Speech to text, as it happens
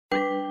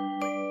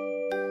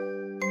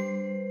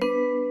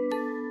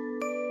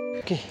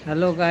Okay,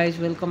 hello guys,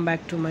 welcome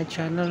back to my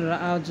channel. र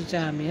आज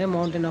चाहिँ हामी है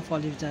माउन्टेन अफ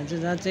अलिभ जान्छ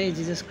जहाँ चाहिँ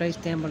जीसस क्राइस्ट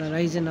त्यहाँबाट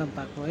राइजन अप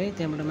भएको है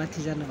त्यहाँबाट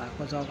माथि जानु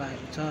भएको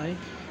जग्गाहरू छ है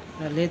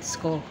र लेट्स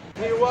गो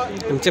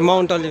हामी चाहिँ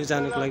माउन्ट अलिभ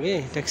जानुको लागि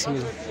taxi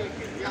meal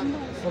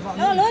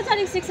No, it's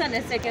only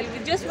 600 shekel. We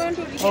just want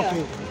to reach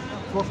here.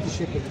 40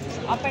 shekel.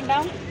 Up and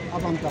down?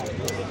 Up and down.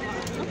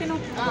 Okay, no.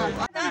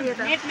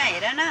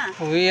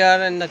 We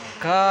are in the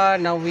car,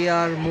 now we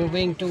are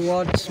moving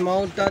towards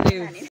Mount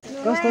Olive.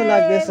 कस्तो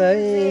लाग्दैछ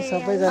है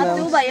सबैजना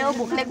अत्तु भयो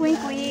भुकले कुई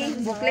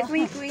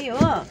कुई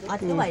हो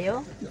अत्तु भयो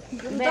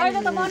तैले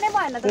त मनै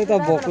भएन त्यही त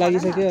भोक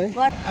लागिसक्यो है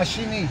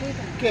Ashini.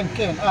 Ken.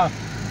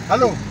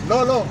 Hello.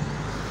 Lo.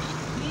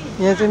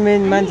 यहाँ चाहिँ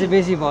मेन मान्छे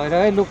बेसी भएर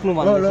है लुक्नु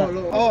भन्दैछ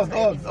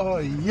Oh.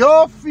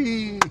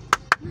 Yofi.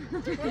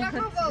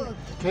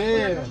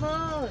 Ken.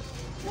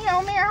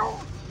 Meow.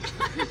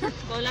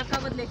 Cola का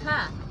बदले खा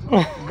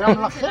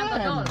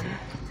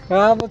र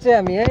अब चाहिँ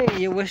हामी है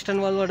यो वेस्टर्न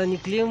वालबाट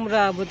निक्ल्यौँ र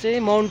अब चाहिँ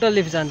माउन्ट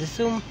अलिभ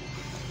जाँदैछौँ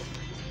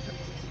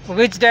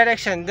which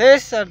direction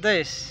this or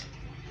this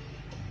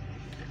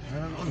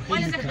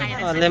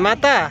ले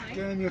माता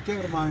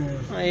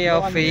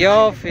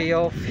योफी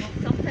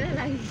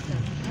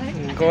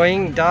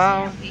going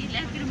down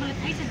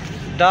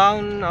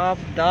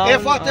up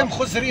איפה אתם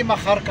חוזרים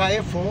אחר כך?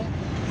 איפה?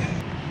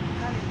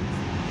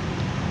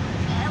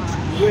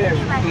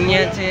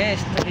 यहाँ चाहिँ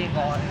यस्तरी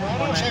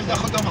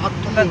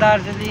घर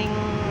दार्जिलिङ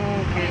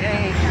के अरे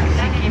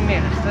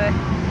सिक्किमहरू जस्तै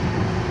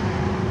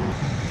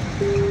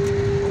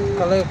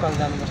उकालै उकालो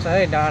जानुपर्छ है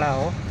डाँडा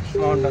हो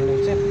माउन्ट अलिभ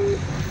चाहिँ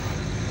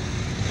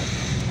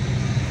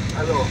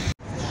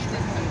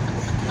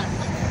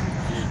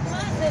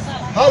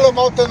Hello,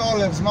 Mountain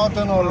Olives. Is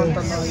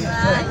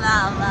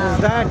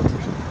that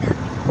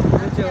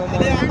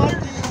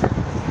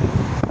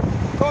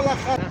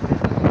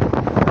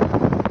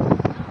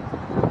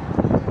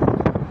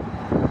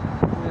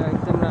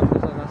एकदम राम्रो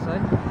जग्गा छ है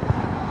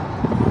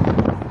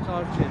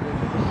चर्चहरू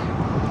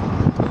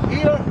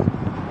Here,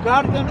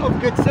 Garden of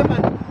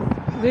Gethsemane.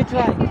 Which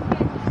one?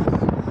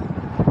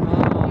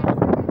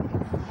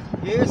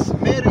 Yes,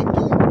 Mary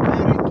too.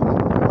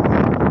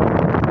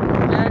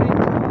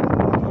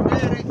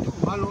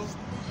 Hello.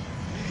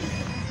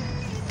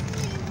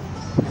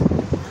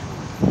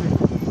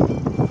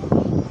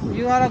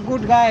 You are a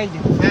good guide.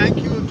 Thank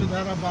you to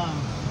Daraba.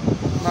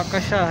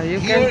 Makasha, you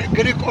Here, can.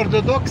 Greek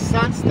Orthodox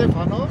San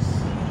Stephanos.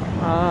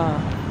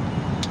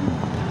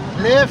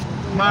 Left,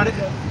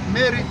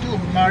 Mary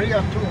tomb, Maria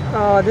tomb.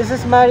 Oh, this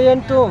is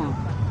Marian tomb.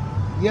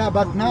 Yeah,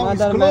 but now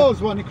Mother it's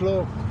closed, 1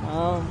 o'clock.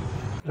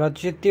 र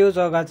चाहिँ त्यो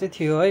जग्गा चाहिँ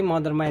थियो है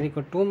mother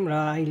म्यारीको टुम र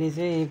अहिले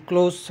चाहिँ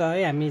क्लोज छ है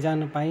हामी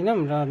जानु पाइनौँ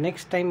र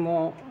नेक्स्ट टाइम म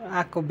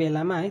आएको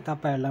बेलामा है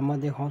तपाईँहरूलाई म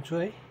देखाउँछु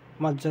है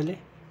मजाले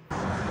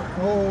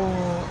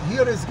Oh,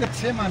 here is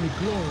Gethsemane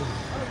closed.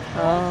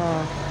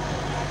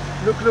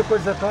 Look,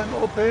 what's the time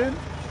open?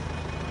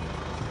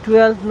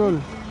 12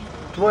 noon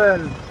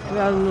 12.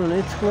 12 noon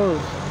it's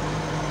closed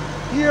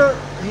Here,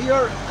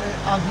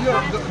 and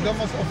here, the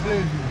most of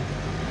lady.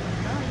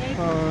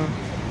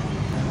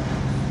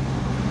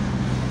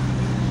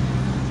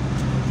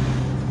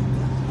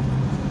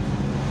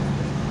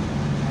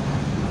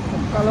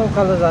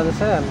 उकालो जाँदैछ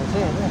है हामी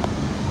चाहिँ होइन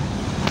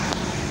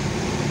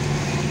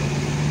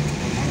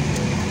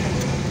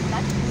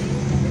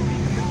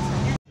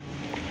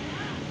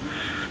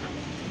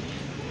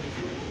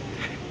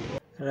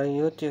र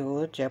यो त्यो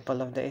हो च्यापल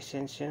अफ द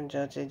एसेन्सियन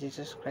जहाँ चाहिँ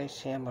जिसस क्राइस्ट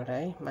यहाँबाट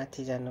है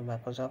माथि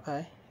जानुभएको जग्गा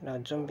है र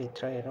जाउँ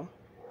भित्र हेरौँ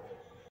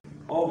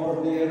Over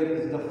there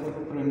is the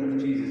footprint of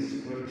Jesus,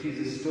 where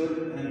Jesus stood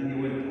and he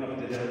went up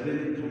the heaven,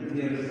 and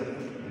here is the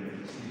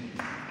footprint.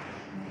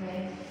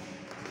 Okay.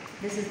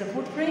 This is the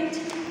footprint.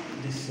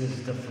 This is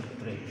the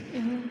footprint,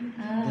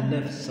 the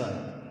left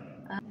side.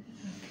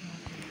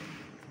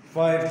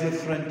 5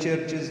 different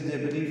churches, they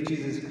believe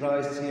Jesus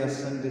Christ, he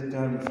ascended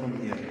down from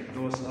here.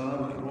 Those are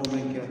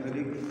Roman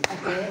Catholic,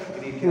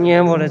 Greek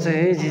यहाँबाट चाहिँ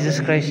है Jesus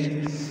Christ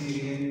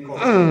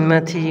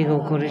माथि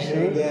गएको रहेछ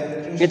है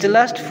यो चाहिँ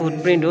last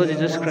footprint हो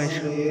Jesus Christ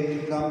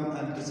come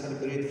and to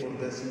celebrate for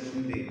the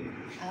Ascension Day.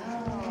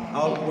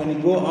 Out, when you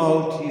go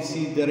out, you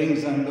see the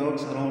rings and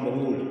dogs around the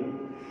wall.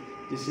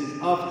 This is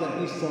after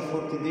Easter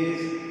 40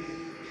 days.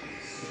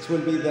 It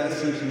will be the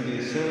Ascension Day.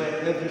 So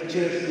every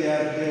church, they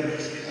have their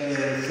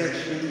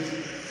sections,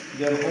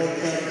 their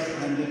altars,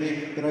 and they make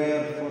prayer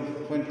for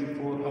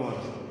 24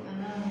 hours.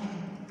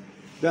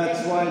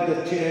 That's why the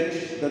church,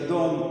 the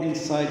dome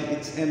inside,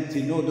 it's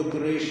empty. No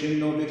decoration,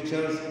 no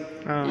pictures.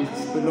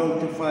 It's belong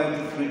to 5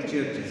 different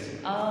churches.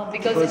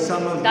 Because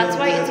some of that's them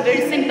why it's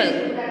very simple.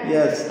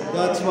 Yes,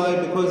 that's why,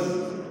 because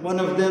one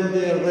of them,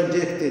 they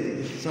rejected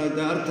it. So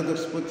the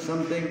Orthodox put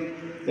something,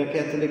 the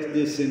Catholic,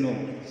 they say no.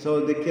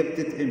 So they kept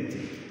it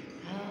empty.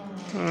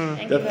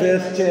 The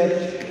first church,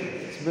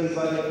 it's built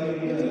by the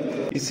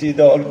Queen. You see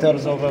the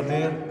altars over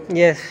there?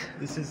 Yes.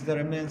 This is the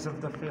remains of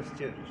the first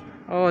church.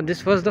 Oh,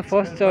 this was the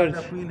first church.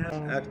 The Queen has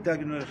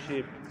octagonal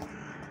shape.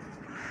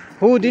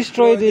 Who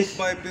destroyed this?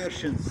 By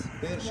Persians.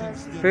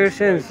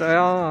 Persians.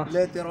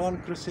 Later on,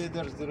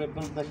 Crusaders, they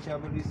rebuilt the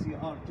chapel. You see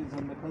arches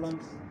and the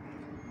columns.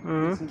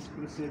 This is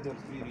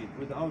Crusaders period,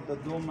 without the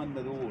dome and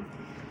the wall.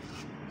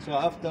 So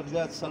after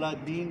that,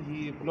 Saladin,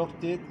 he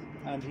blocked it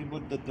and he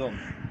put the dome.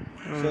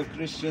 So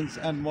Christians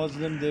and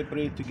Muslims, they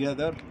pray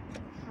together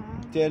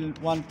till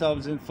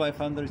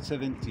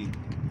 1517.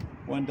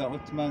 When the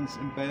Ottoman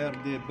Empire,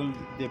 they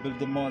built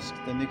the mosque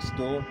the next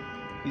door.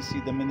 You see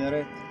the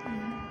minaret.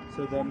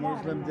 So the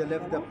Muslims, they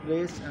left the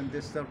place and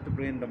they start to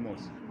pray in the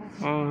mosque.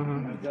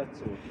 And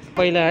that's all.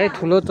 पहिला है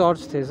ठुलो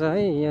church थिएछ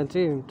है यहाँ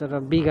चाहिँ तर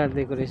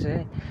बिगार्दिएको रहेछ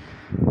है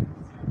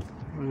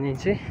अनि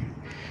चाहिँ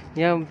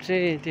यहाँ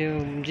चाहिँ त्यो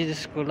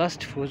जिजसको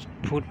लास्ट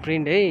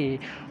फुटप्रिन्ट है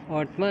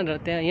अर्थमा र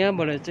त्यहाँ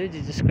यहाँबाट चाहिँ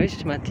जिजस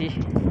क्राइस्ट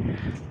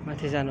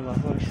माथि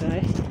जानुभएको रहेछ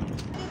है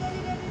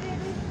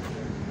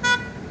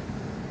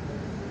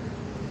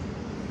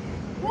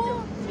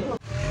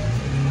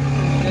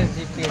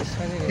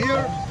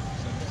Here,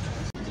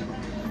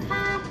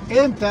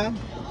 Intan,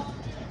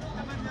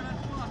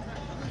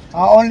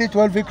 only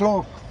 12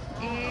 o'clock.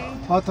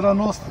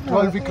 Paternoster,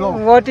 12 o'clock.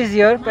 What is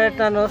your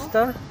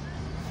Paternoster?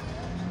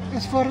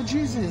 It's for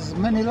Jesus.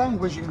 Many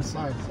language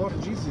inside for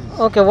Jesus.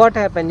 Okay, what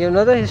happened? You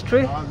know the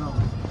history?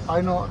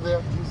 I know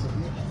the Jesus.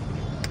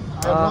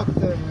 I'm not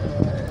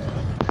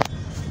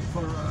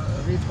for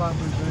read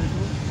Bible very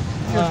good.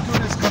 If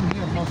tourists come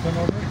here, not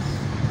another.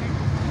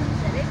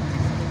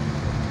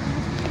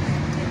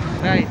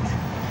 Right.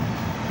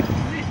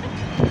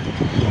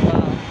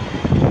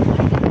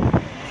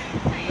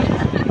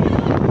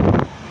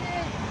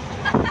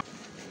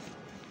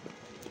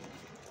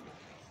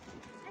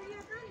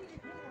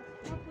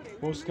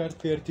 Postcard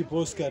 30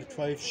 postcard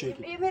 5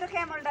 shekel. यो मेरो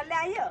camel डल्ले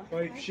आयो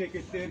 5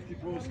 shekel 30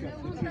 postcard.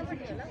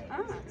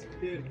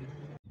 30.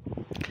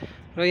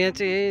 र यहाँ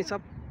चाहिँ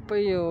सबै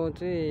यो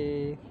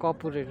चाहिँ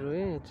कपुरहरू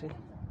है यो चाहिँ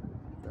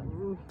एकदम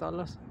तल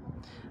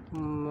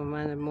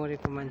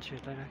मरेको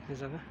मान्छेहरूलाई राख्ने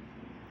जग्गा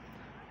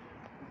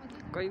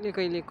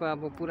कहिलेको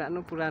अब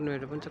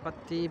पुरानोहरू पनि छ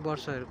कति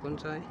वर्षहरूको पनि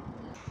छ है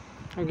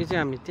अघि चाहिँ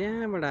हामी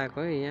त्यहाँबाट आएको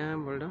है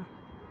यहाँबाट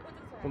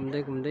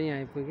घुम्दै यहाँ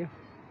आइपुग्यो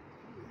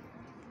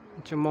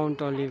चाहिँ माउन्ट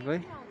अलिभ है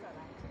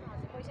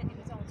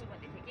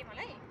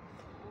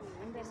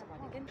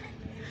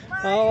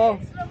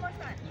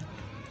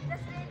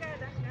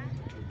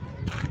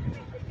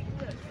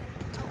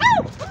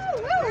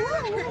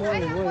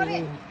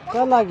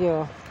कहाँ लाग्यो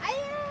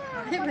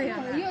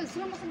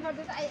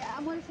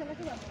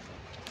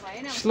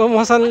स्लो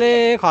मोसनले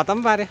खतम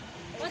पारे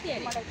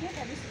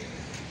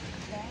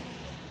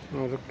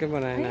रुक्कै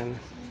बनाएन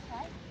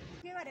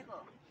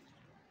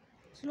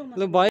ल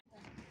भयो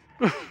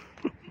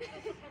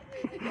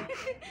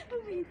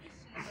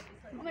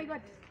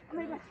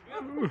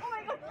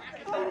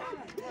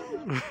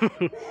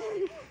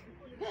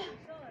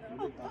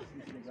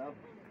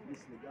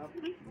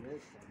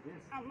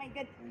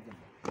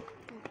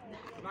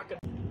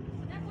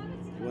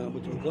You want to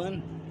put your gun?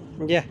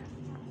 Yeah.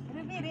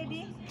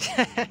 ready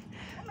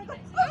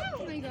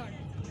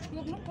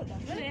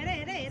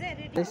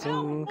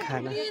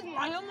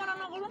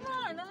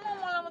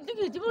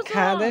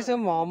खाँदैछु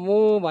मोमो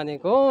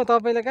भनेको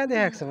तपाईले कहाँ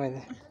देखाएको छ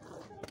मैले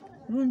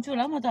रुन्छु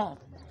ल म त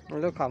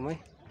ल खाऊ है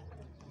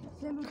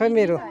खै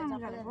मेरो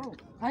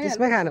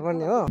त्यसमै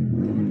खानुपर्ने हो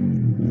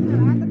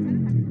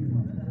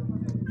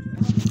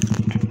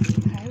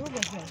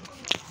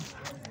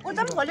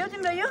उता पनि खोल्यौ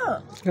तिम्रो यो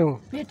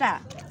पेटा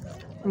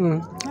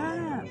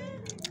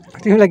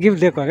तिमीलाई गिफ्ट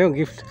दिएको अरे हौ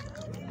गिफ्ट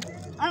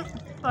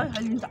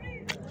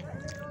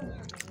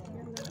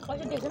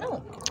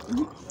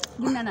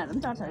गिन्नाहरू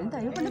पनि चढ्छ अरे नि त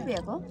यो पनि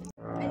पिएको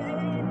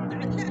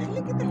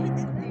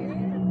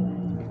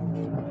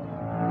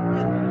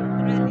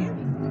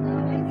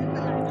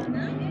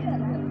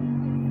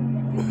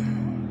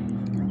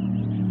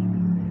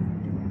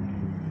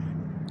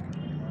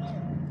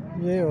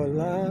यही हो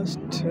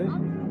लास्ट है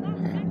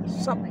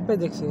सबै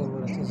देख्छ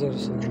यहाँबाट चाहिँ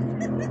जेरुसलेम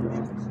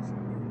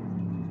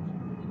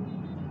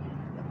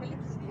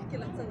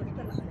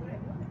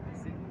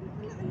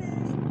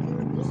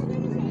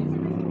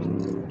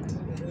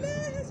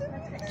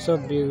so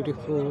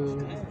beautiful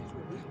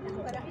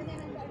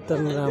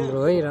एकदम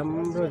राम्रो है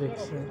राम्रो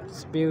देख्छ इट्स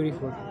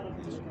ब्युटिफुल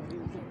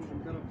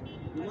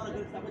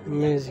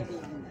अमेजिङ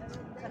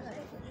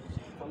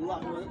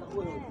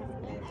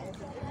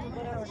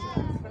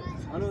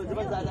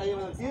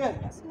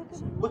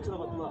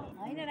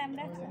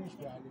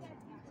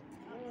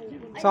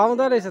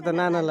सुहाउँदो रहेछ त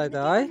नानालाई त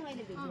है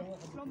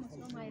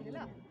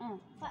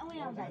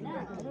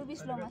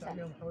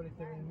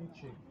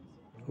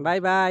by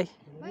by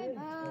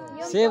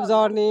safe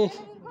journey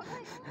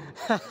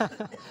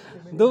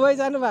Dubai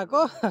जानु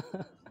भएको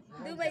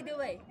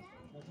दुबई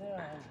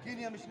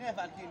كينيا مش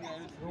نافع كينيا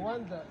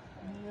رواندا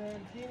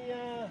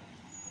كينيا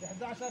ب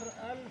 11000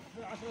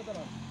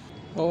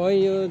 $10 हो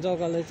यो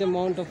जग्गालाई चाहिँ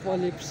माउन्ट अफ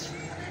अलिभ्स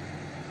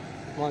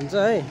भन्छ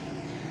है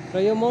र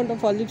यो माउन्ट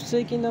अफ अलिभ्स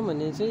चाहिँ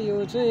किनभने चाहिँ यो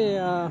चाहिँ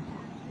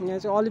यहाँ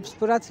चाहिँ अलिभ्स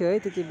पुरा थियो है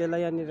त्यति बेला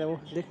यहाँनिर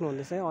देख्नु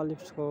हुँदैछ है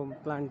अलिभ्सको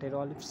प्लान्टहरू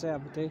अलिभ्स चाहिँ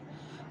अब चाहिँ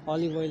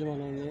अलिभ ओइल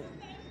बनाउने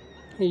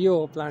यो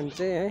प्लान्ट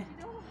चाहिँ है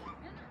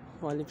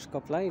अलिभ्सको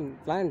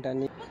प्लान्ट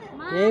अनि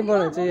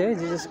यहीबाट चाहिँ है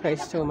जिजस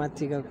क्राइस्ट हो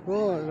माथि गएको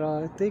र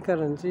त्यही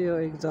कारण चाहिँ यो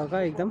एक जग्गा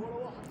एकदम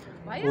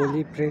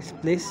होली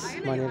प्लेस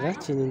भनेर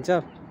चिनिन्छ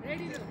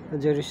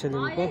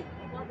जेरुसलेमको।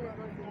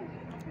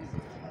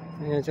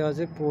 यहाँ चाहिँ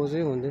अझै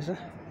पोजै हुँदैछ।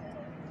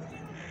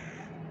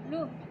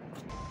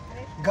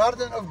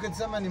 Garden of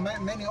Gethsemane,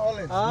 many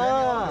olives.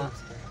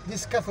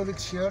 This Catholic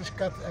church,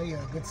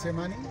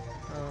 Gethsemane.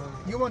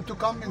 You want to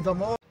come in the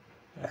morning?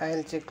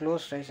 अहिले चाहिँ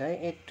क्लोज रहेछ है,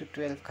 8 to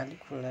 12 खालि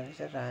खुल्ला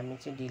रहेछ र हामी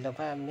चाहिँ ढिलो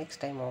भयो।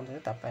 नेक्स्ट टाइम आउँदा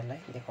तपाईँहरूलाई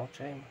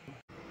देखाउँछु है।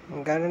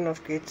 गार्डन अफ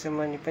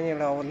गेथसेमानी पनि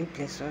एउटा होली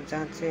प्लेस हो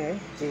जहाँ चाहिँ है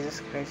जिजस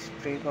क्राइस्ट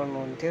प्रे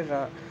गर्नुहुन्थ्यो र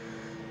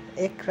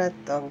एक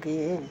रात अघि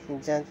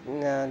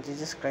जहाँ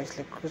जिजस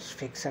क्राइस्टले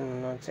क्रुसिफिक्सन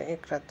हुनुहुन्छ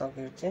एक रात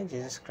अघि चाहिँ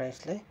जिजस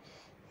क्राइस्टले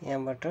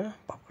यहाँबाट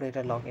पक्रेर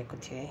लगेको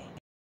थियो है।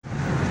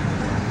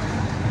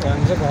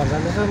 हामी चाहिँ घर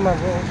जाँदैछौँ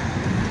अब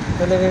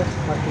त्यसले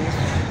फर्किन्छ।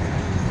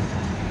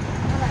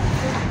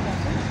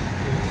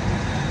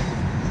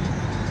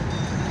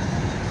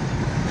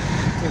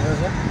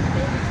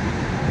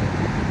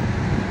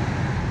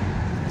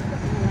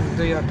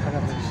 दुई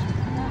 18 बजी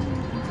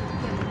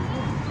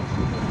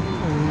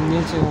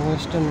यो चाहिँ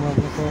वेस्टर्न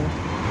भनेको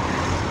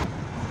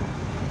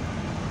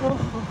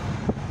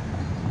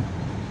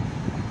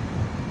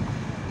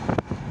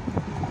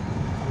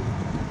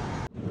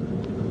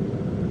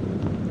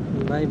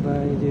बाई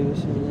बाई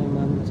जेरुसलेम।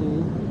 हामी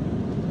चाहिँ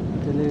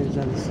त्यसले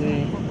जान्छ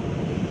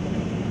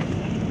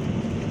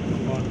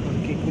घर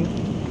फर्केको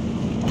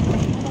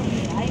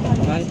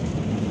बाई।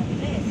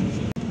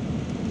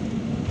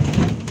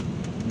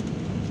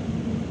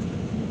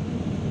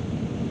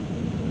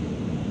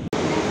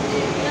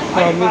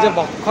 हामी चाहिँ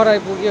भर्खर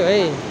आइपुग्यो है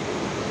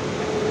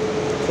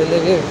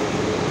त्यसले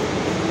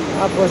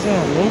अब चाहिँ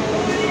हामी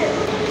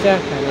चिया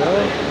खाने हो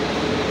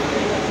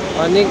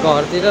अनि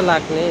घरतिर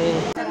लाग्ने।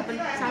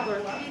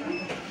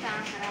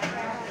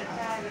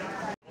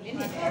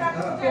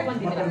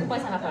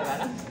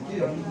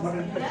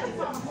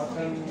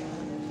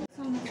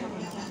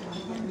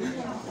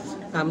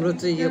 हाम्रो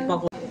चाहिँ यो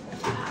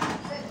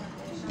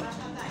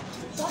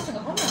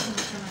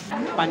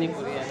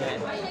पानीपुरी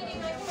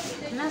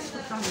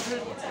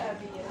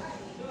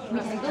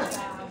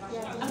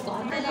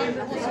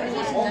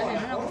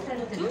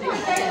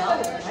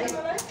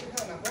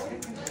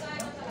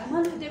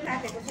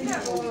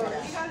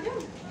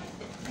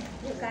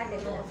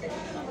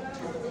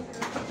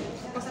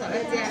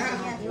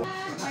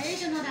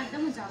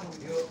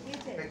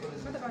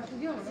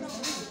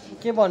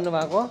के भन्नु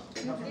भएको?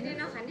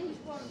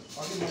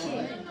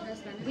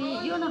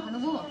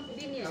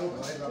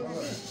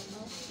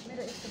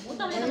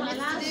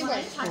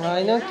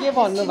 होइन के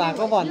भन्नु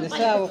भएको भन्दैछ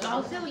अब।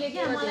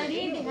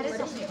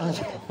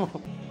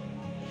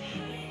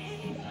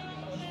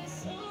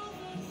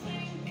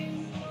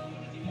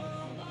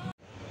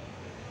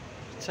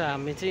 अच्छा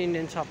हामी चाहिँ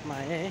इन्डियन सपमा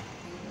आएँ है।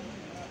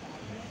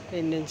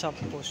 Indian shop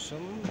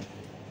पस्छौँ।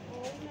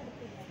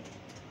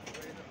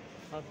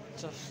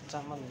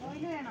 चामल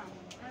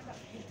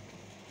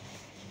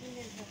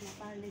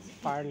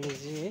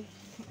पार्लेजी है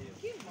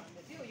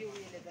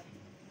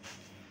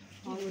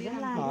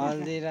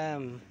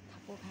हल्दीराम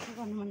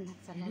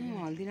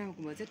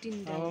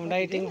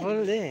डाइटिङ फुल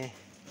दे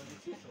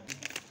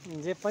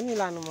जे पनि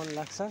लानु मन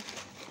लाग्छ।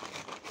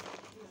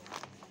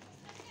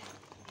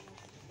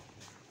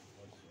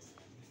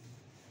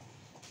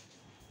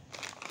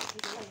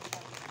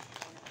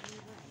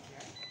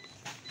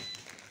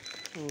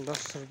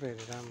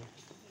 ₹10 राम्रो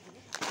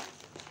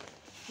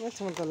म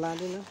त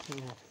लाँदिनँ।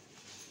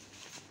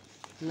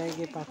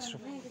 मैगी ₹5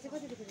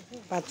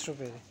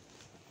 ₹5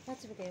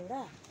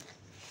 एउटा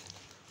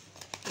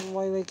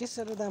वाइ के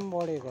साह्रो दाम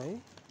बढेको है।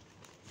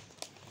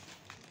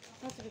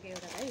 ₹5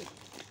 एउटा भाइ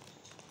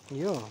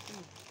यो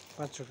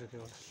 ₹5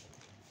 एउटा।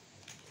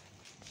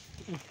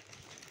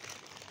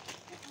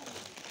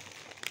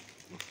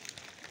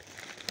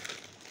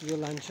 यो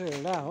लान्छु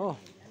एउटा हो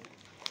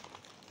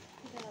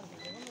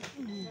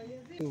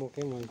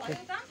भोकै हुन्छ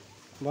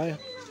भयो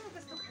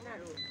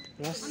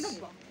रस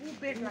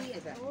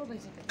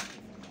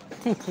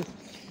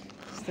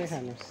यस्तै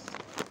खानुहोस्।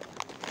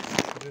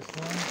 This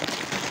one.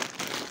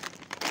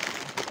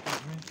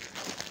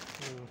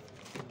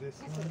 This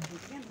one.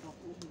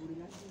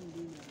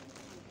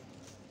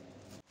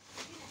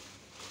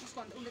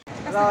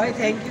 र है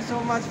thank you so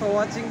much for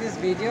watching this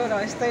video र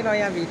यस्तै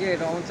नयाँ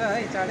भिडियोहरू आउँछ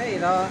है चाँडै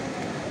र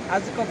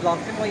आजको भ्लग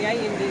चाहिँ म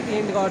यहीँ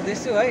इन्ड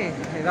गर्दैछु है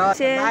र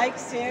लाइक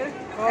सेयर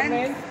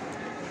कमेन्ट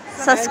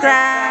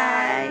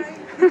सब्सक्राइब